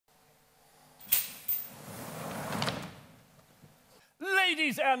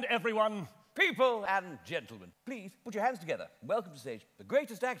Ladies and everyone. People and gentlemen, please put your hands together and welcome to stage the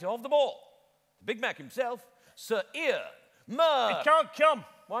greatest actor of them all, the Big Mac himself, Sir Ian Murr. He can't come.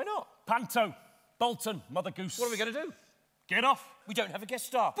 Why not? Panto, Bolton, Mother Goose. What are we going to do? Get off. We don't have a guest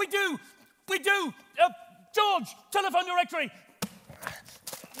star. We do. George, telephone directory.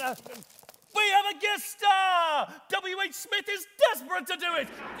 We have a guest star. W.H. Smith is desperate to do it.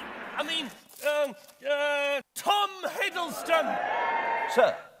 I mean, Tom Hiddleston.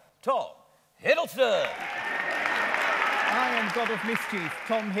 Sir, Tom Hiddleston. I am God of Mischief,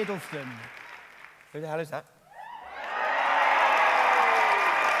 Tom Hiddleston. Who the hell is that?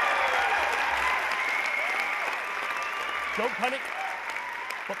 Don't panic,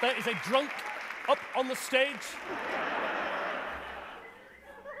 but there is a drunk up on the stage.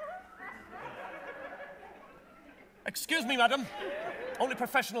 Excuse me, madam. Only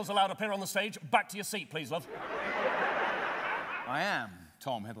professionals allowed up here on the stage. Back to your seat, please, love. I am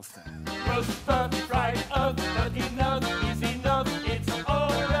Tom Hiddleston. Roast bird, fried oat, turkey nose, easy nose, it's au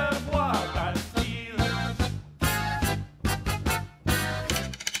revoir, Bastille.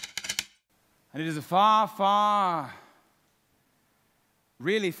 And it is a far, far,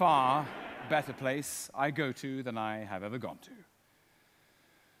 really far better place I go to than I have ever gone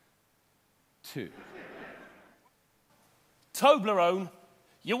to. Toblerone,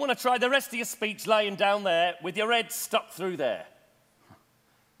 you want to try the rest of your speech lying down there with your head stuck through there?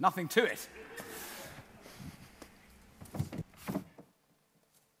 Nothing to it.